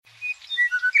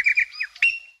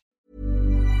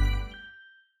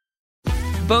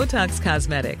Botox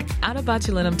Cosmetic, out of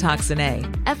botulinum toxin A,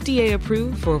 FDA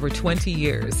approved for over 20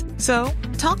 years. So,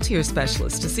 talk to your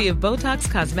specialist to see if Botox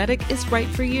Cosmetic is right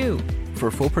for you. For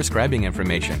full prescribing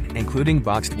information, including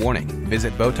boxed warning,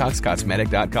 visit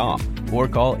BotoxCosmetic.com or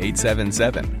call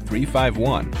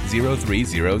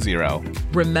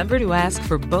 877-351-0300. Remember to ask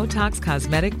for Botox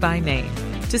Cosmetic by name.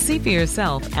 To see for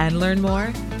yourself and learn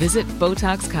more, visit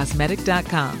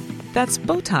BotoxCosmetic.com. That's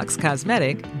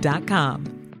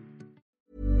BotoxCosmetic.com.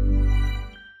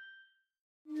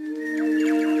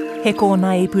 He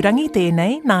kōna ipurangi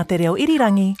tēnei nā te reo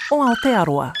irirangi o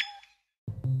Aotearoa.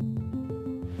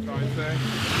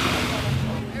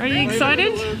 Are you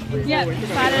excited? Yeah,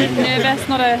 excited, nervous,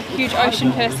 not a huge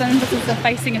ocean person. This is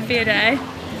facing a fair day.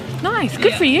 Nice,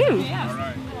 good for you.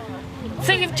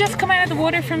 So you've just come out of the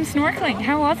water from snorkeling.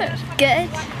 How was it?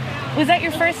 Good. Was that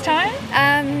your first time?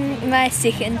 My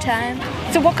second time.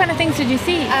 So what kind of things did you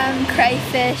see?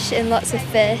 Crayfish and lots of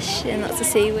fish and lots of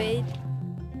seaweed.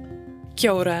 Kia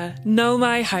ora, nau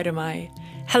mai, haere mai.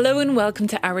 Hello and welcome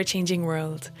to Our Changing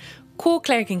World. Ko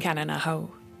Claire Kincannon aho.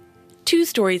 2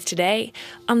 stories today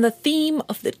on the theme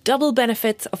of the double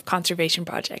benefits of conservation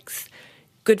projects.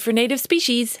 Good for native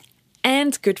species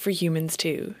and good for humans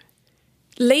too.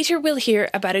 Later we'll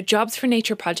hear about a Jobs for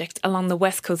Nature project along the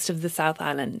west coast of the South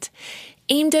Island,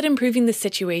 aimed at improving the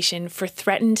situation for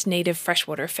threatened native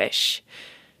freshwater fish.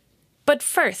 But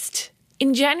first,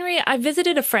 in January I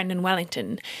visited a friend in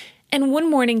Wellington and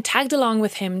one morning tagged along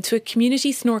with him to a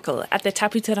community snorkel at the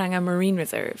Taputaranga Marine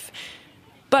Reserve.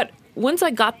 But once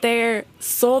I got there,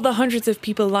 saw the hundreds of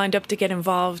people lined up to get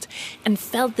involved, and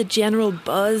felt the general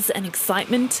buzz and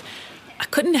excitement, I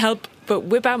couldn't help but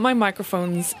whip out my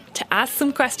microphones to ask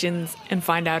some questions and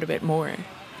find out a bit more.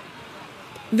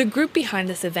 The group behind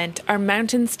this event are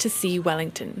Mountains to Sea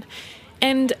Wellington,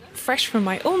 and fresh from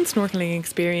my own snorkeling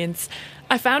experience,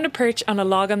 I found a perch on a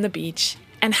log on the beach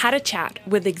and had a chat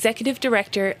with Executive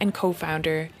Director and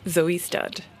co-founder Zoe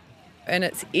Studd. In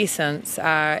its essence,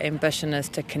 our ambition is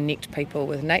to connect people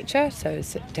with nature, so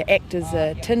to act as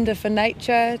a Tinder for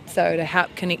nature, so to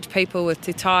help connect people with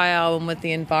te taiao and with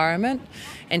the environment,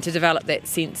 and to develop that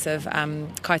sense of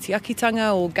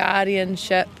kaitiakitanga or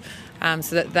guardianship,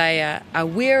 so that they are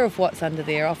aware of what's under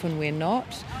there, often we're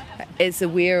not, as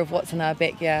aware of what's in our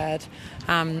backyard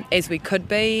as we could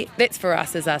be. That's for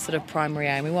us as our sort of primary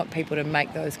aim. We want people to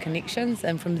make those connections,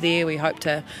 and from there we hope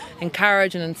to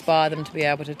encourage and inspire them to be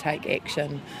able to take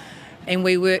action. And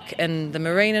we work in the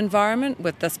marine environment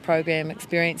with this program,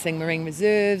 Experiencing Marine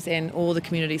Reserves and all the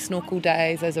community snorkel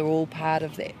days. Those are all part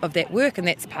of that work, and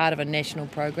that's part of a national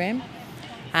program.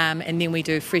 And then we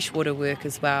do freshwater work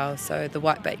as well, so the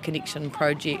Whitebait Connection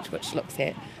project, which looks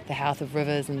at the health of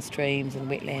rivers and streams and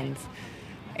wetlands.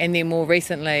 And then more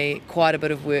recently, quite a bit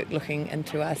of work looking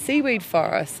into our seaweed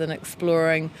forests and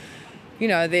exploring,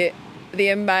 the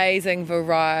amazing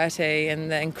variety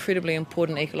and the incredibly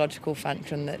important ecological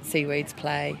function that seaweeds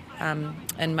play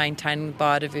in maintaining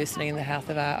biodiversity and the health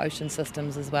of our ocean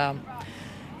systems as well.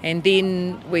 And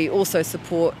then we also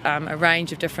support a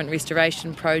range of different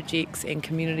restoration projects and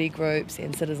community groups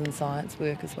and citizen science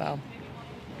work as well.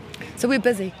 So we're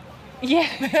busy. Yeah.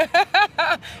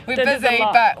 We're busy,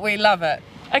 but we love it.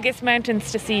 I guess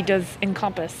Mountains to Sea does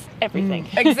encompass everything.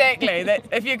 Exactly.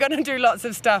 If you're going to do lots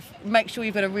of stuff, make sure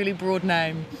you've got a really broad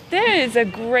name. There is a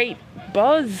great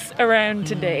buzz around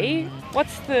today.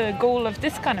 What's the goal of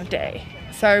this kind of day?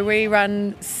 So we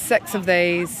run 6 of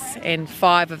these, and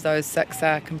 5 of those 6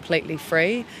 are completely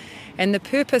free. And the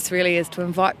purpose really is to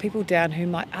invite people down who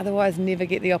might otherwise never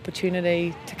get the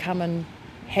opportunity to come and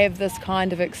have this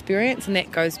kind of experience. And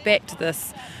that goes back to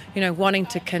this, wanting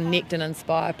to connect and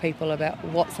inspire people about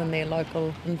what's in their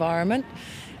local environment.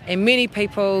 And many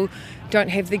people don't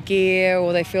have the gear,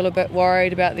 or they feel a bit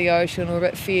worried about the ocean, or a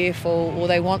bit fearful, or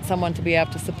they want someone to be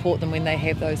able to support them when they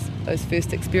have those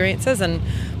first experiences. And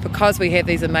because we have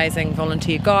these amazing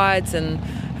volunteer guides and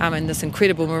this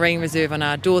incredible marine reserve on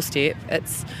our doorstep,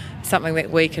 it's something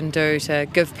that we can do to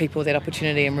give people that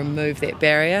opportunity and remove that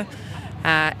barrier.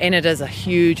 And it is a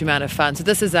huge amount of fun. So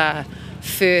this is our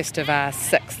first of our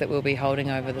 6 that we'll be holding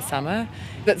over the summer.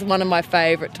 That's one of my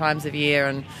favourite times of year,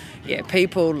 and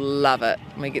people love it.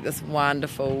 We get this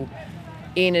wonderful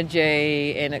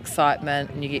energy and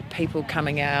excitement, and you get people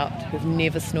coming out who've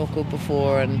never snorkeled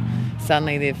before, and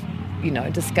suddenly they've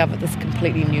discovered this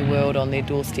completely new world on their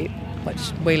doorstep,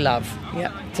 which we love.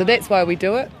 So that's why we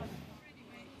do it.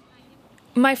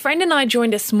 My friend and I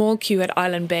joined a small queue at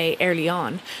Island Bay early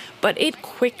on, but it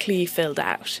quickly filled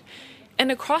out.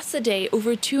 And across the day,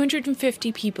 over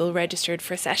 250 people registered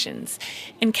for sessions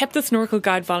and kept the snorkel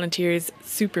guide volunteers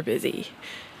super busy.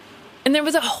 And there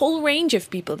was a whole range of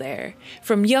people there,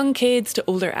 from young kids to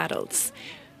older adults,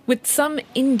 with some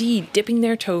indeed dipping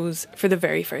their toes for the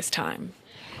very first time.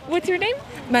 What's your name?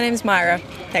 My name's Myra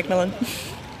Macmillan.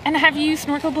 And have you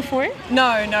snorkeled before? No,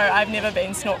 I've never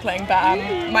been snorkeling,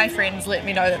 but my friends let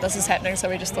me know that this is happening, so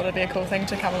we just thought it'd be a cool thing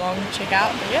to come along and check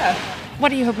out. But yeah.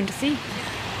 What are you hoping to see?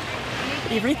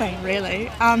 Everything, really.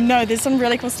 No, there's some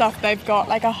really cool stuff. They've got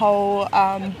like a whole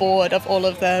board of all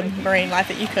of the marine life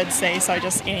that you could see, so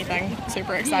just anything.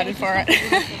 Super excited for it.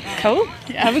 Cool.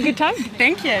 Yeah. Have a good time.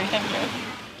 Thank you.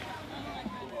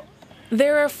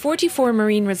 There are 44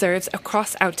 marine reserves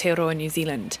across Aotearoa, New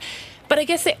Zealand. But I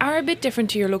guess they are a bit different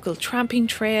to your local tramping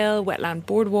trail, wetland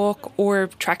boardwalk, or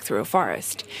trek through a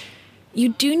forest. You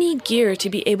do need gear to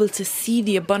be able to see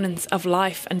the abundance of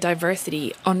life and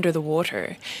diversity under the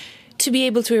water, to be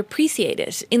able to appreciate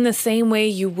it in the same way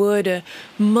you would a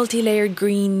multi-layered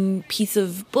green piece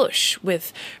of bush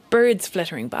with birds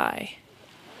flittering by.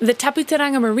 The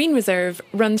Taputeranga Marine Reserve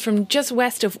runs from just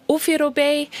west of Ōwhiro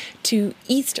Bay to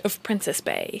east of Princess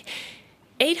Bay.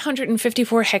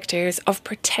 854 hectares of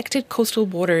protected coastal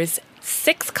waters,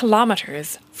 6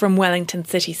 kilometres from Wellington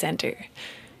city centre.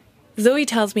 Zoe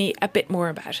tells me a bit more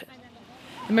about it.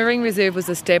 The Marine Reserve was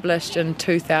established in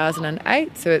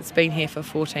 2008, so it's been here for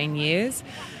 14 years.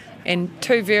 And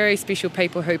 2 very special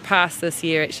people who passed this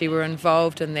year actually were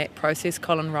involved in that process,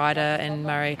 Colin Ryder and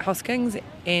Murray Hoskins,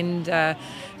 and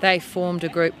they formed a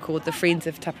group called the Friends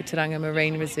of Taputeranga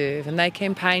Marine Reserve, and they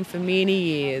campaigned for many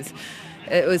years.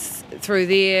 It was through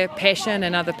their passion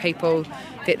and other people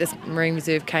that this Marine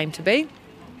Reserve came to be,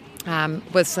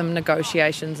 with some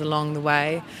negotiations along the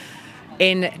way.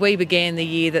 And we began the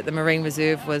year that the Marine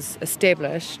Reserve was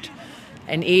established,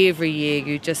 and every year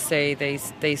you just see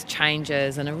these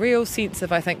changes and a real sense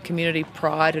of, I think, community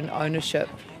pride and ownership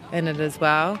in it as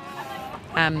well.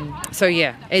 So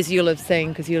yeah, as you'll have seen,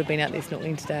 because you'll have been out there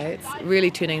snorkeling today, it's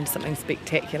really turning into something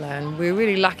spectacular, and we're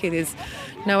really lucky there's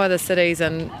no other cities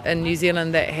in New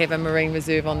Zealand that have a marine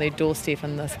reserve on their doorstep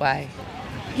in this way.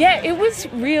 Yeah, it was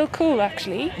real cool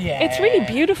actually. Yeah. It's really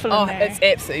beautiful in there. It's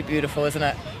absolutely beautiful, isn't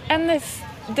it? And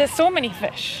there's so many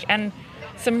fish and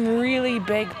some really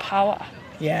big power.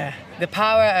 Yeah, the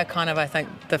power are kind of, I think,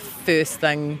 the first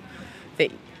thing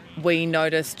that we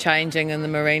noticed changing in the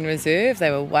Marine Reserve.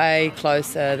 They were way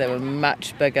closer, they were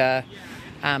much bigger.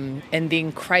 And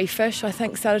then crayfish, I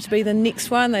think, started to be the next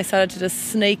one. They started to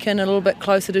just sneak in a little bit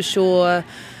closer to shore,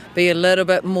 be a little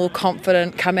bit more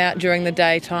confident, come out during the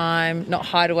daytime, not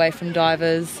hide away from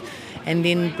divers. And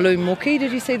then blue muki,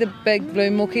 did you see the big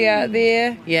blue muki out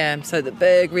there? Yeah, so the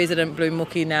big resident blue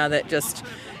muki now that just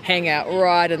hang out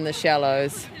right in the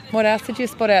shallows. What else did you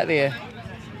spot out there?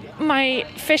 My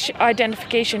fish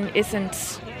identification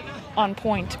isn't on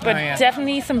point, but yeah.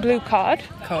 definitely some blue cod.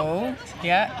 Cool,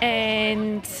 yeah.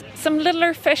 And some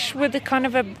littler fish with a kind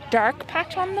of a dark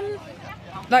patch on them.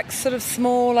 Like sort of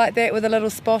small like that with a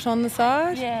little spot on the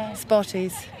side? Yeah.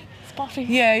 Spotties. Spotty.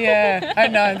 Yeah, I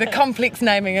know, the complex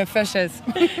naming of fishes.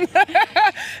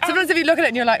 Sometimes if you look at it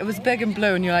and you're like, it was big and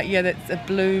blue, and you're like, yeah, that's a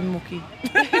blue muki.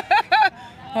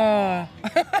 Oh.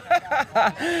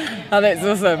 Oh, that's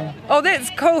awesome. Oh, that's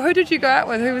cool. Who did you go out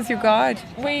with? Who was your guide?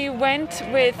 We went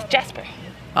with Jasper.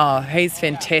 Oh, he's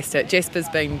fantastic. Jasper's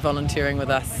been volunteering with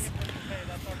us,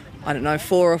 I don't know,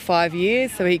 4 or 5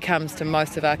 years, so he comes to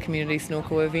most of our community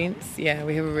snorkel events. Yeah,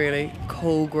 we have a really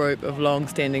cool group of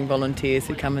long-standing volunteers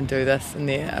who come and do this, and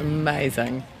they're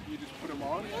amazing. You just put them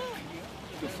on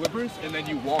the flippers, and then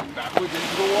you walk backwards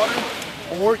into the water,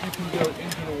 or you can go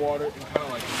into the water and kind of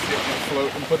like sit and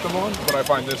float and put them on, but I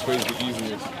find this way is the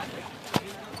easiest.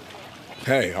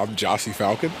 Hey, I'm Jossie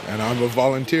Falcon, and I'm a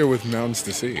volunteer with Mountains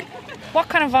to Sea. What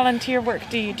kind of volunteer work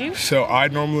do you do? So I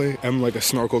normally am like a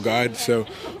snorkel guide, so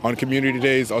on community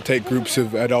days I'll take groups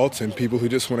of adults and people who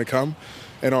just want to come,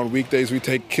 and on weekdays we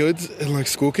take kids and like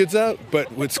school kids out,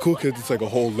 but with school kids it's like a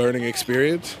whole learning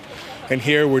experience, and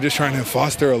here we're just trying to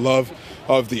foster a love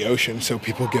of the ocean so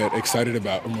people get excited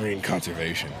about marine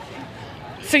conservation.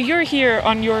 So you're here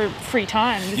on your free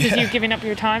time. This is you giving up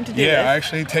your time to do this? Yeah, I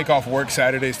actually take off work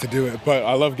Saturdays to do it, but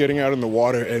I love getting out in the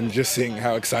water and just seeing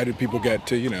how excited people get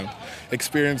to,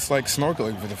 experience like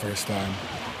snorkeling for the first time.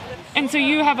 And so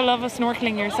you have a love of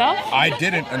snorkeling yourself? I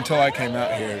didn't until I came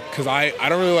out here, because I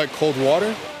don't really like cold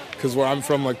water, because where I'm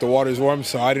from, like the water's warm,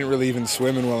 so I didn't really even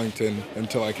swim in Wellington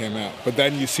until I came out. But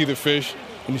then you see the fish,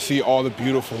 and you see all the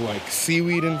beautiful like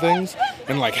seaweed and things,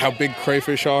 and like how big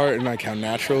crayfish are, and like how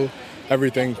natural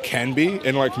everything can be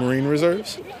in like marine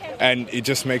reserves, and it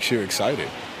just makes you excited,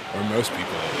 or most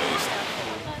people at least.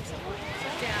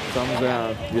 Thumbs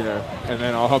down, and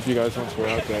then I'll help you guys once we're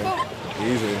out there.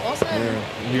 Easy. Awesome.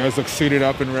 Yeah. You guys look suited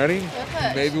up and ready?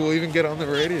 Perfect. Maybe we'll even get on the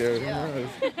radio. Who knows?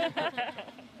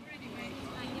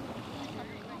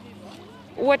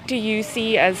 What do you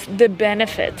see as the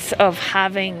benefits of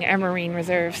having a marine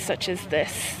reserve such as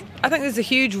this? I think there's a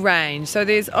huge range. So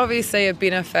there's obviously a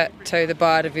benefit to the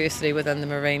biodiversity within the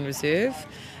marine reserve.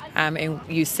 And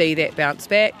you see that bounce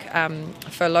back.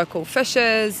 For local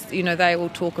fishers, they will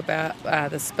talk about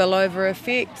the spillover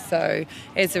effect. So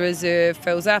as the reserve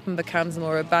fills up and becomes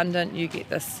more abundant, you get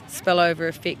this spillover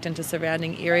effect into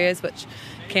surrounding areas, which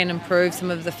can improve some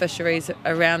of the fisheries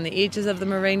around the edges of the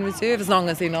marine reserve, as long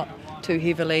as they're not too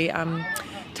heavily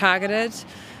targeted.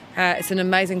 It's an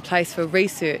amazing place for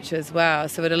research as well,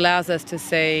 so it allows us to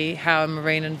see how a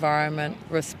marine environment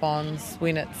responds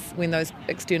when those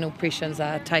external pressures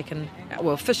are taken,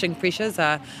 fishing pressures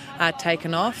are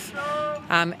taken off,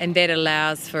 and that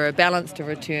allows for a balance to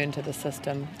return to the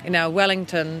system.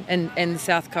 Wellington and the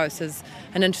South Coast is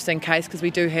an interesting case because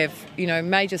we do have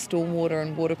major stormwater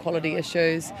and water quality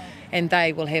issues, and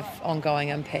they will have ongoing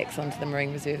impacts onto the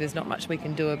marine reserve. There's not much we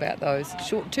can do about those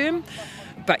short term.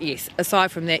 But yes,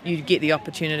 aside from that, you get the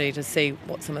opportunity to see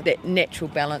what some of that natural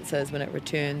balance is when it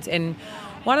returns. And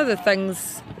one of the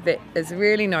things that is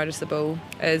really noticeable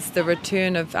is the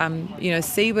return of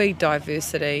seaweed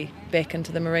diversity back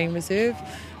into the marine reserve.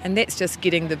 And that's just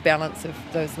getting the balance of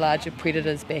those larger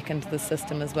predators back into the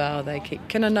system as well. They keep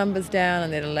kinner numbers down,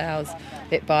 and that allows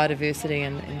that biodiversity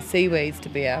and seaweeds to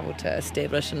be able to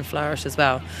establish and flourish as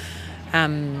well.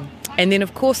 And then,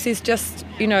 of course, there's just,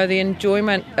 the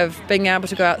enjoyment of being able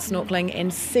to go out snorkelling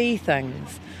and see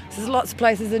things. So there's lots of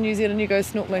places in New Zealand you go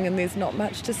snorkelling and there's not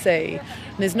much to see.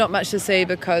 And there's not much to see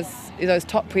because those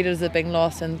top predators are being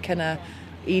lost and kind of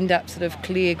end up sort of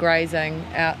clear grazing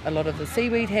out a lot of the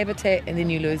seaweed habitat, and then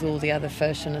you lose all the other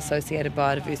fish and associated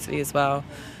biodiversity as well.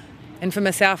 And for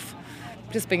myself,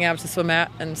 just being able to swim out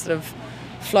and sort of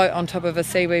float on top of a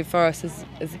seaweed forest is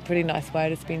a pretty nice way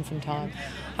to spend some time.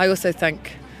 I also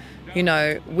think,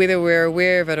 whether we're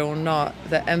aware of it or not,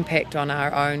 the impact on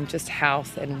our own just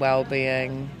health and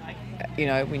well-being,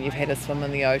 when you've had a swim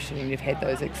in the ocean and you've had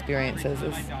those experiences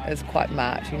is quite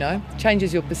marked,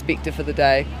 Changes your perspective for the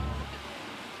day.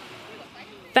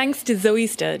 Thanks to Zoe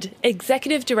Studd,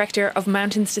 Executive Director of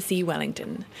Mountains to Sea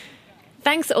Wellington.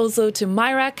 Thanks also to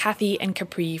Myra, Kathy and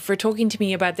Capri for talking to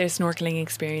me about their snorkelling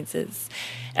experiences,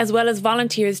 as well as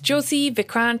volunteers Josie,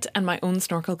 Vikrant and my own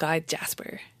snorkel guide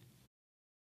Jasper.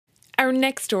 Our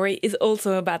next story is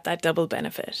also about that double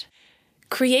benefit.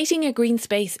 Creating a green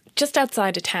space just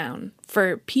outside a town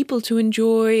for people to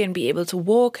enjoy and be able to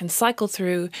walk and cycle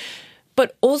through,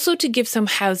 but also to give some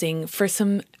housing for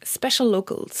some special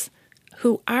locals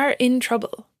who are in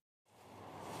trouble.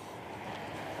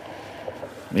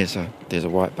 Yeah, so there's a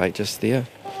whitebait just there.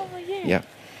 Oh, yeah. Yeah.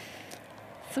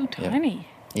 So tiny.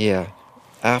 Yeah.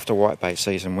 After whitebait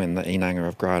season, when the inanga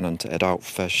have grown into adult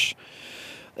fish,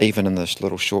 even in this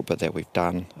little short bit that we've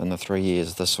done in the 3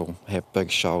 years, this will have big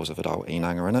shoals of adult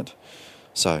inanga in it.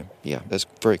 So, yeah, it's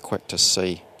very quick to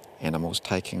see animals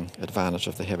taking advantage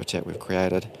of the habitat we've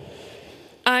created.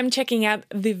 I'm checking out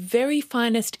the very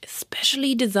finest,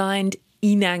 specially designed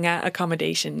inanga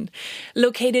accommodation,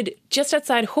 located just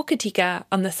outside Hokitika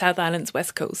on the South Island's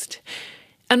west coast.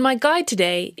 And my guide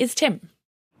today is Tim.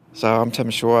 So I'm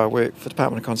Tim Shaw, I work for the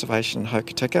Department of Conservation in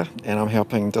Hokitika, and I'm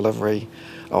helping delivery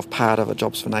of part of a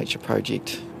Jobs for Nature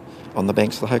project on the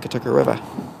banks of the Hokitika River.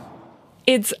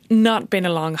 It's not been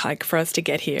a long hike for us to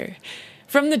get here.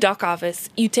 From the dock office,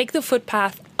 you take the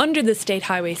footpath under the State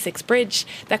Highway 6 bridge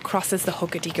that crosses the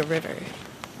Hokitika River.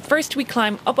 First, we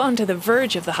climb up onto the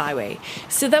verge of the highway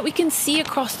so that we can see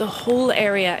across the whole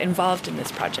area involved in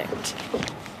this project.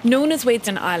 Known as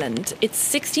Wadeston Island, it's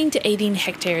 16 to 18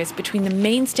 hectares between the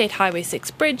main State Highway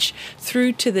 6 bridge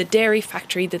through to the dairy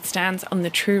factory that stands on the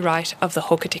true right of the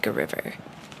Hokitika River.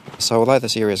 So although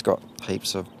this area's got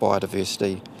heaps of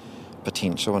biodiversity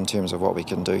potential in terms of what we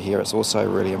can do here, it's also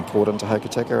really important to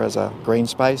Hokitika as a green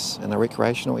space and a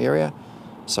recreational area.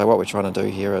 So what we're trying to do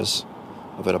here is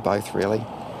a bit of both, really.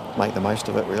 Make the most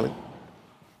of it, really.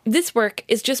 This work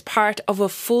is just part of a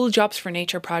full Jobs for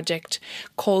Nature project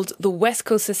called the West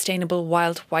Coast Sustainable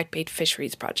Wild Whitebait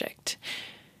Fisheries Project.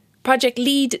 Project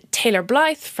lead Taylor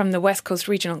Blythe from the West Coast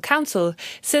Regional Council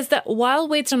says that while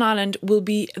Wadeston Island will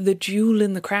be the jewel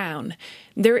in the crown,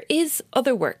 there is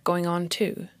other work going on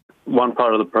too. One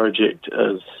part of the project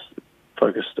is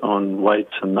focused on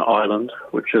Wadeston Island,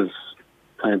 which is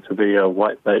planned to be a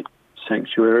whitebait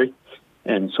sanctuary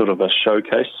and sort of a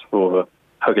showcase for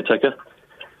Hokitika.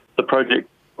 The project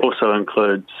also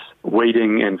includes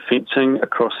weeding and fencing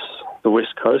across the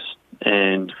west coast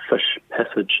and fish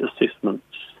passage assessments.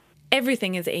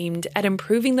 everything is aimed at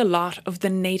improving the lot of the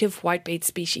native whitebait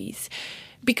species.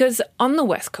 Because on the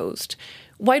West Coast,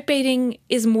 whitebaiting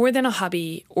is more than a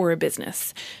hobby or a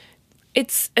business.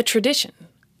 It's a tradition,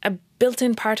 a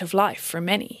built-in part of life for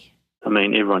many. I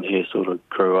mean, everyone here sort of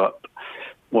grew up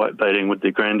whitebaiting with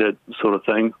their granddad sort of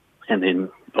thing, and then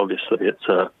obviously it's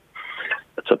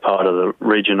a part of the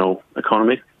regional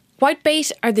economy.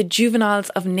 Whitebait are the juveniles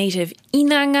of native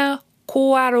inanga,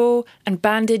 koaro and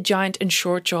banded giant and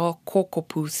shortjaw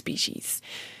kokopu species.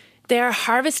 They are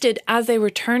harvested as they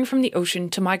return from the ocean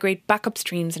to migrate back up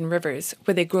streams and rivers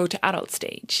where they grow to adult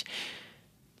stage.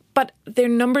 But their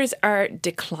numbers are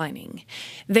declining.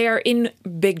 They are in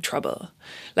big trouble,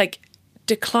 like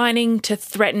declining to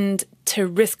threatened to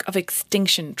risk of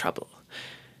extinction trouble.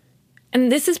 And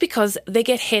this is because they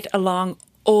get hit along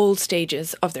all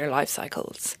stages of their life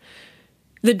cycles.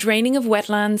 The draining of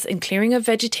wetlands and clearing of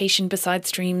vegetation beside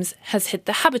streams has hit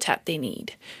the habitat they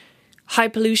need. High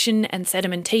pollution and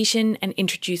sedimentation and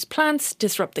introduced plants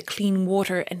disrupt the clean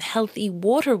water and healthy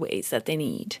waterways that they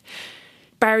need.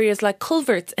 Barriers like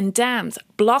culverts and dams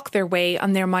block their way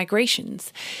on their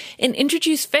migrations, and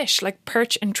introduced fish like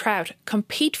perch and trout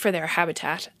compete for their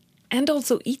habitat and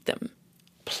also eat them.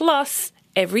 Plus,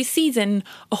 every season,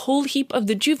 a whole heap of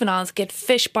the juveniles get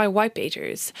fished by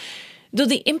whitebaiters, though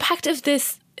the impact of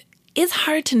this is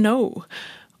hard to know.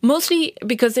 Mostly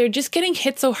because they're just getting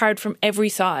hit so hard from every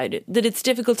side that it's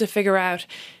difficult to figure out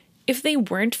if they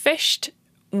weren't fished,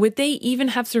 would they even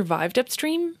have survived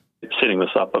upstream? Setting this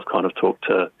up, I've kind of talked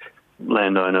to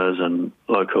landowners and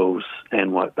locals and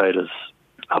whitebaiters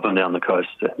up and down the coast,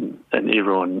 and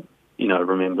everyone,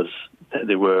 remembers that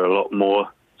there were a lot more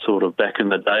sort of back in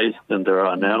the day than there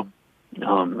are now.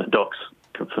 And Doc's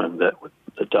confirmed that with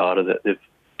the data that they've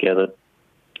gathered.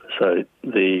 So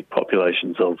the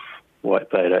populations of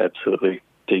whitebait are absolutely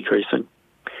decreasing.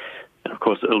 And of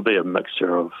course, it'll be a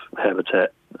mixture of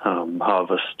habitat,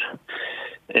 harvest,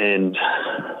 and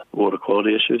water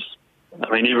quality issues.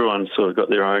 I mean, everyone's sort of got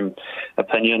their own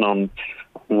opinion on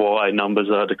why numbers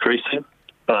are decreasing.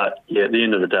 But yeah, at the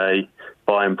end of the day,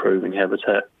 by improving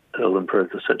habitat, it'll improve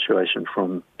the situation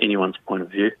from anyone's point of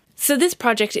view. So this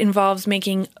project involves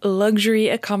making luxury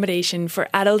accommodation for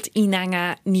adult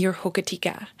inanga near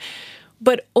Hokitika,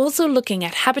 but also looking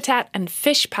at habitat and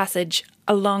fish passage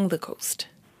along the coast.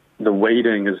 The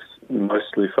weeding is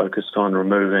mostly focused on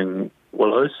removing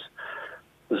willows.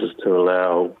 This is to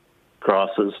allow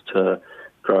grasses to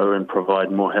grow and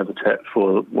provide more habitat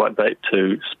for whitebait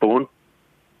to spawn.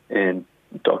 And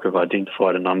Doc have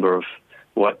identified a number of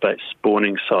whitebait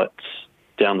spawning sites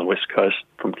down the west coast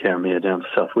from Karamea down to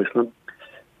South Westland.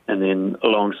 And then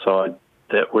alongside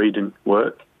that weeding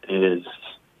work is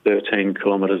 13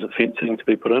 kilometres of fencing to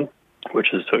be put in,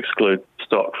 which is to exclude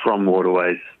stock from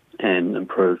waterways and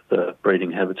improve the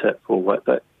breeding habitat for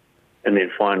whitebait. And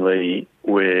then finally,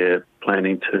 we're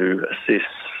planning to assess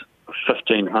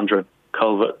 1,500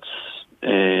 culverts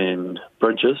and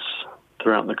bridges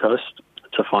throughout the coast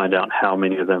to find out how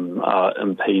many of them are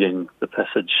impeding the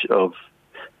passage of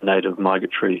native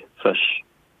migratory fish,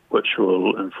 which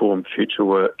will inform future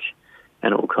work,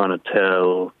 and it will kind of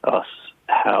tell us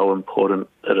how important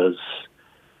it is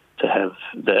to have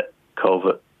that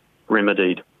culvert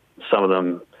remedied. Some of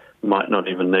them might not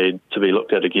even need to be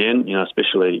looked at again,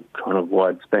 especially kind of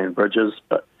wide-span bridges,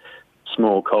 but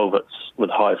small culverts with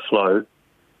high flow,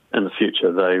 in the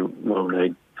future they will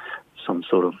need some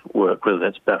sort of work, whether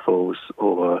that's baffles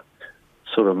or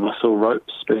sort of mussel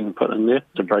ropes being put in there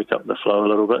to break up the flow a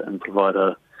little bit and provide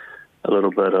a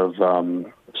little bit of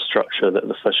structure that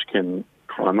the fish can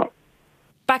climb up.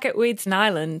 Back at Wadeston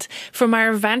Island, from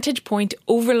our vantage point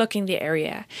overlooking the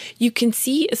area, you can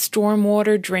see a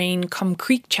stormwater drain cum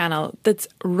creek channel that's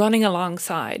running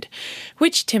alongside,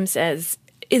 which Tim says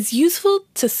is useful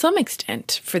to some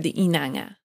extent for the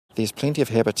inanga. There's plenty of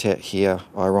habitat here,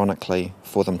 ironically,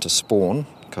 for them to spawn,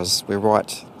 because we're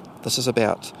right, this is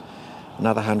about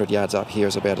another 100 yards up here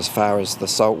is about as far as the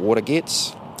salt water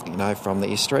gets, from the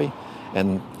estuary,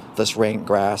 and this rank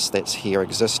grass that's here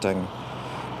existing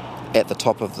at the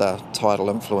top of the tidal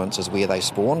influence is where they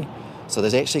spawn. So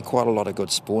there's actually quite a lot of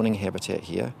good spawning habitat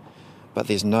here, but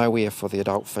there's nowhere for the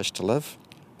adult fish to live,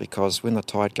 because when the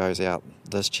tide goes out,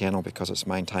 this channel, because it's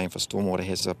maintained for stormwater,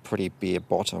 has a pretty bare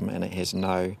bottom and it has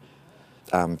no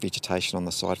vegetation on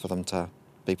the side for them to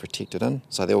be protected in.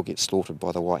 So they'll get slaughtered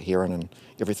by the white heron and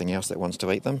everything else that wants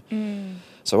to eat them.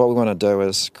 So what we want to do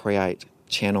is create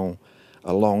channel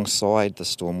alongside the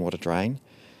stormwater drain,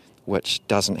 which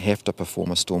doesn't have to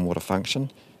perform a stormwater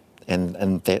function,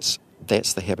 and that's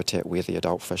the habitat where the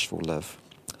adult fish will live.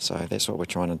 So that's what we're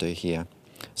trying to do here.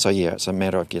 So yeah, it's a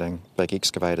matter of getting big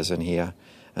excavators in here,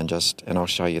 and I'll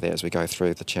show you that as we go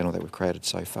through the channel that we've created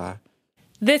so far.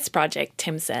 This project,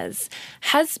 Tim says,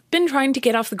 has been trying to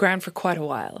get off the ground for quite a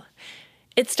while.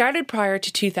 It started prior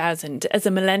to 2000 as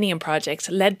a Millennium project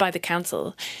led by the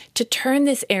council to turn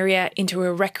this area into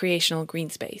a recreational green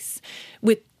space,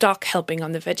 with Doc helping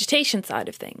on the vegetation side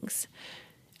of things.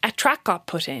 A track got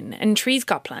put in and trees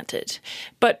got planted,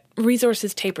 but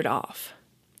resources tapered off.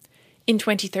 In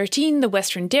 2013, the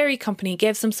Western Dairy Company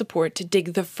gave some support to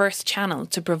dig the first channel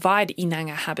to provide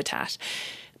inanga habitat.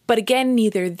 But again,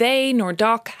 neither they nor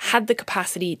Doc had the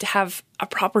capacity to have a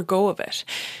proper go of it.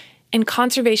 And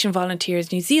Conservation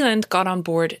Volunteers New Zealand got on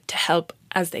board to help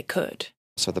as they could.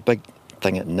 So the big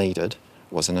thing it needed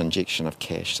was an injection of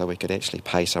cash so we could actually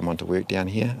pay someone to work down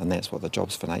here, and that's what the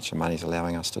Jobs for Nature money is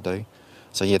allowing us to do.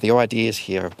 So yeah, the ideas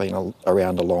here have been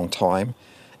around a long time,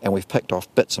 and we've picked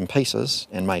off bits and pieces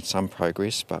and made some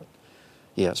progress, but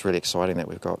yeah, it's really exciting that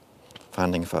we've got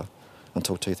funding for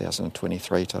until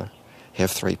 2023 to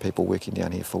have 3 people working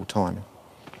down here full time.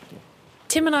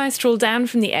 Tim and I strolled down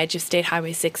from the edge of State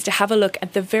Highway 6 to have a look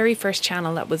at the very first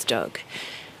channel that was dug.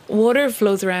 Water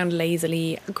flows around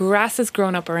lazily, grass has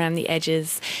grown up around the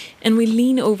edges, and we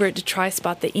lean over to try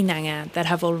spot the inanga that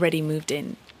have already moved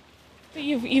in. But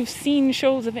you've seen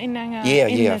shoals of inanga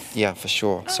Yeah, for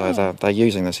sure. Oh. So they're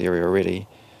using this area already.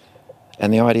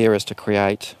 And the idea is to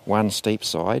create one steep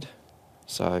side.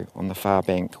 So on the far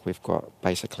bank, we've got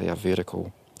basically a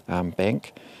vertical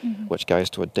bank, which goes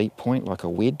to a deep point like a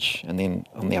wedge, and then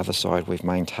on the other side we've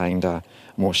maintained a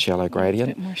more shallow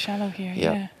gradient. A bit more shallow here,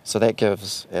 yeah. So that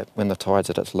gives, when the tide's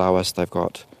at its lowest,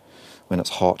 when it's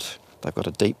hot, they've got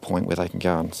a deep point where they can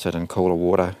go and sit in cooler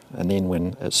water, and then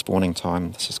when it's spawning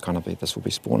time, this will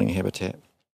be spawning habitat.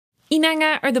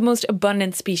 Inanga are the most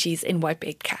abundant species in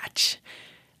whitebait catch.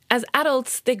 As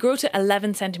adults, they grow to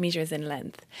 11 centimetres in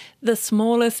length, the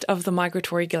smallest of the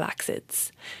migratory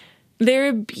galaxids. They're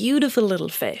a beautiful little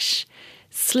fish,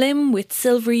 slim with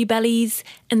silvery bellies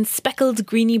and speckled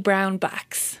greeny-brown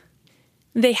backs.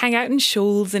 They hang out in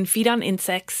shoals and feed on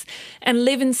insects and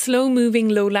live in slow-moving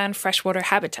lowland freshwater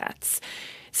habitats,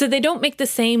 so they don't make the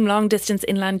same long-distance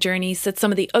inland journeys that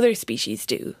some of the other species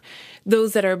do,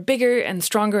 those that are bigger and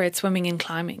stronger at swimming and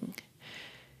climbing.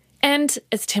 And,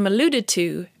 as Tim alluded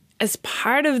to, as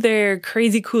part of their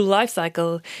crazy cool life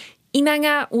cycle,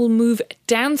 inanga will move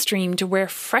downstream to where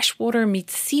freshwater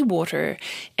meets seawater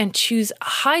and choose a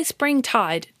high spring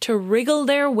tide to wriggle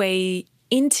their way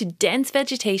into dense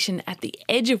vegetation at the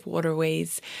edge of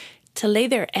waterways to lay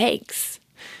their eggs.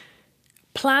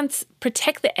 Plants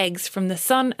protect the eggs from the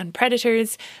sun and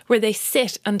predators, where they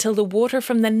sit until the water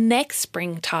from the next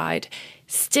spring tide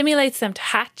stimulates them to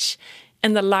hatch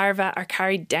and the larvae are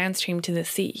carried downstream to the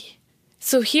sea.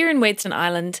 So here in Wheatstone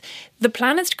Island, the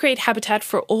plan is to create habitat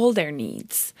for all their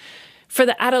needs, for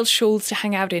the adult shoals to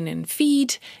hang out in and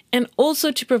feed, and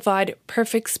also to provide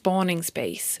perfect spawning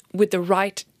space with the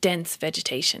right dense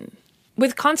vegetation.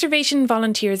 With Conservation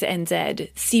Volunteers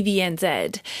NZ,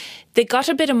 CVNZ, they got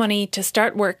a bit of money to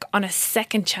start work on a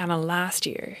second channel last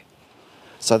year.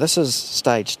 So this is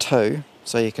stage 2,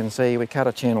 so you can see we cut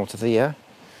a channel to there.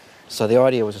 So the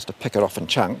idea was just to pick it off in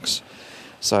chunks.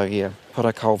 So yeah, put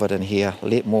a culvert in here,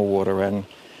 let more water in,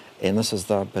 and this is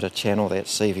the bit of channel that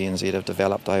CVNZ have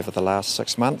developed over the last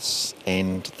 6 months,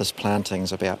 and this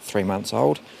planting's about 3 months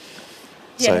old.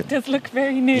 Yeah, so, it does look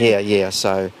very new. Yeah,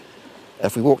 so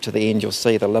if we walk to the end, you'll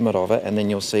see the limit of it, and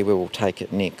then you'll see where we'll take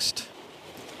it next.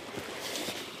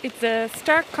 It's a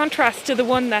stark contrast to the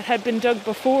one that had been dug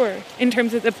before, in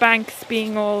terms of the banks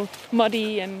being all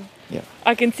muddy, and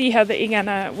I can see how the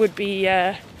inanga would be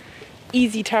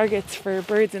easy targets for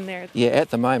birds in there. Yeah,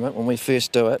 at the moment, when we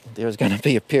first do it, there is going to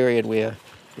be a period where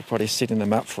we're probably setting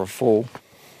them up for a fall.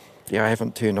 Yeah, I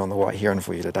haven't turned on the white heron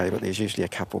for you today, but there's usually a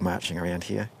couple marching around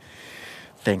here,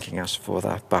 thanking us for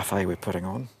the buffet we're putting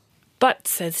on. But,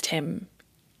 says Tim,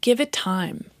 give it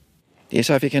time. Yeah,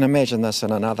 so if you can imagine this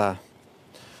in another,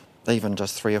 even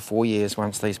just 3 or 4 years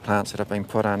once these plants that have been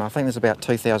put in, I think there's about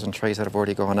 2,000 trees that have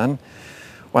already gone in.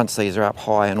 Once these are up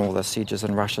high and all the sedges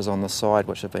and rushes on the side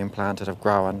which have been planted have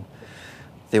grown,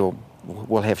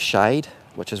 we'll have shade,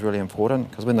 which is really important,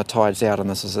 because when the tide's out and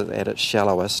this is at its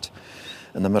shallowest,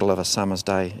 in the middle of a summer's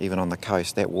day, even on the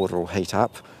coast, that water will heat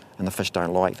up and the fish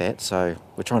don't like that. So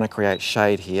we're trying to create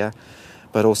shade here,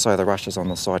 but also the rushes on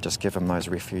the side just give them those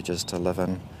refuges to live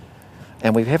in.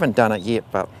 And we haven't done it yet,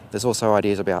 but there's also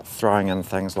ideas about throwing in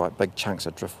things like big chunks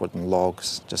of driftwood and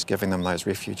logs, just giving them those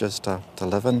refuges to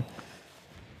live in.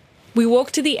 We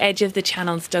walk to the edge of the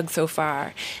channels dug so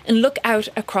far and look out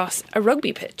across a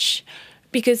rugby pitch,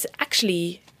 because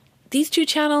actually these 2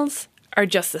 channels are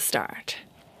just the start.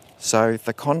 So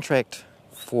the contract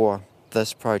for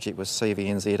this project with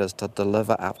CVNZ is to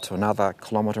deliver up to another 1.5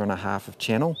 kilometres of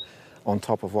channel on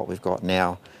top of what we've got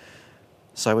now.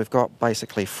 So we've got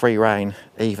basically free rein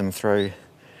even through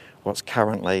what's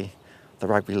currently the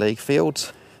rugby league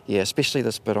fields. Yeah, especially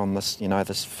this bit on this,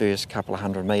 this first couple of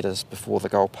 100 metres before the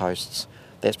goalposts.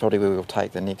 That's probably where we'll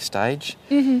take the next stage.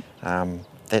 Mm-hmm.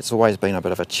 That's always been a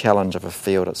bit of a challenge of a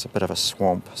field. It's a bit of a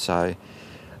swamp. So,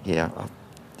 yeah,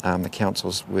 the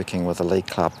council's working with the league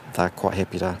club. They're quite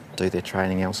happy to do their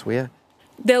training elsewhere.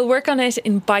 They'll work on it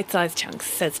in bite-sized chunks,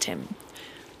 says Tim.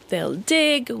 They'll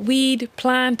dig, weed,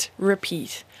 plant,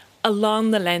 repeat,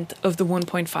 along the length of the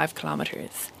 1.5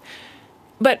 kilometres.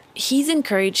 But he's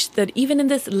encouraged that even in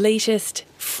this latest,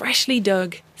 freshly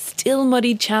dug, still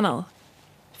muddied channel,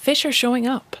 fish are showing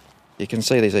up. You can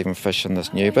see there's even fish in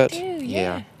this new bit.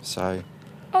 Yeah. So.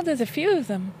 Oh, there's a few of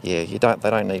them. Yeah, they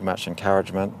don't need much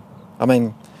encouragement. I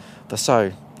mean, they're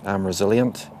so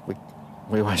resilient.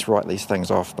 We always write these things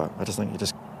off, but I just think you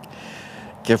just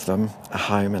give them a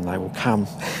home and they will come.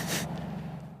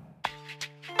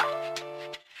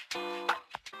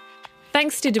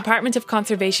 Thanks to Department of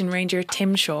Conservation Ranger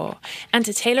Tim Shaw and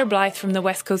to Taylor Blythe from the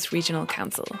West Coast Regional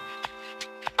Council.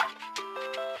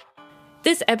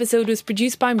 This episode was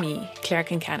produced by me, Claire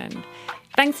Kincannon.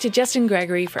 Thanks to Justin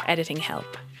Gregory for editing help.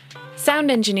 Sound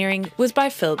engineering was by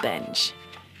Phil Benge.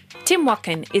 Tim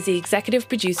Watkin is the executive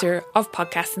producer of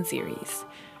Podcasts and Series.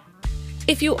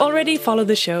 If you already follow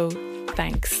the show,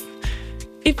 thanks.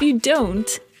 If you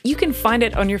don't, you can find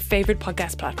it on your favourite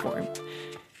podcast platform.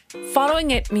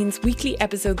 Following it means weekly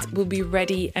episodes will be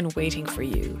ready and waiting for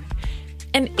you.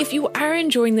 And if you are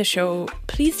enjoying the show,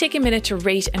 please take a minute to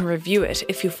rate and review it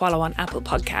if you follow on Apple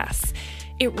Podcasts.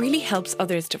 It really helps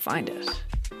others to find it.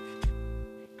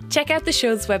 Check out the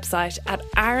show's website at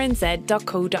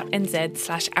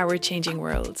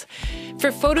rnz.co.nz/ourchangingworld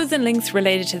for photos and links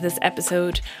related to this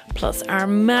episode, plus our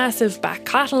massive back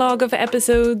catalogue of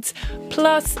episodes.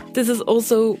 Plus, this is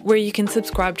also where you can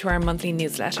subscribe to our monthly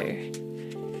newsletter.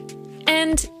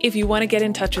 And if you want to get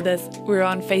in touch with us, we're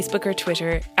on Facebook or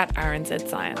Twitter at RNZ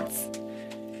Science.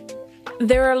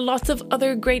 There are lots of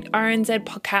other great RNZ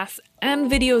podcasts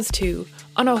and videos too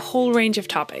on a whole range of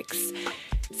topics.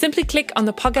 Simply click on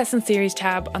the Podcasts and Series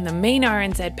tab on the main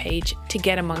RNZ page to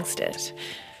get amongst it.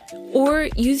 Or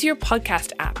use your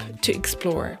podcast app to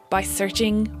explore by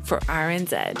searching for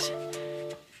RNZ.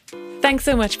 Thanks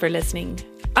so much for listening.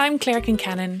 I'm Claire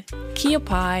Kincannon. Kia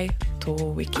pai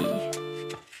tō wiki.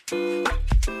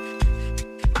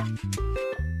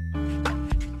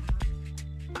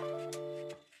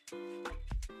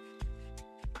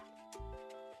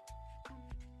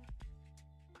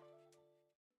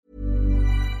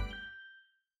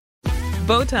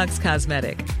 Botox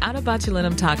Cosmetic, out of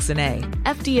botulinum toxin A,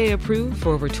 FDA approved for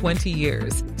over 20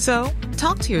 years. So,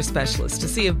 talk to your specialist to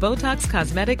see if Botox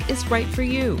Cosmetic is right for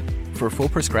you. For full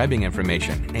prescribing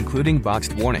information, including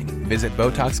boxed warning, visit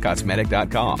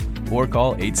BotoxCosmetic.com or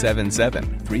call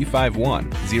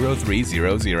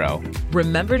 877-351-0300.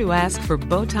 Remember to ask for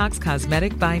Botox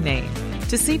Cosmetic by name.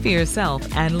 To see for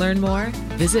yourself and learn more,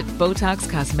 visit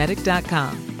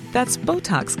BotoxCosmetic.com. That's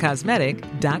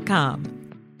BotoxCosmetic.com.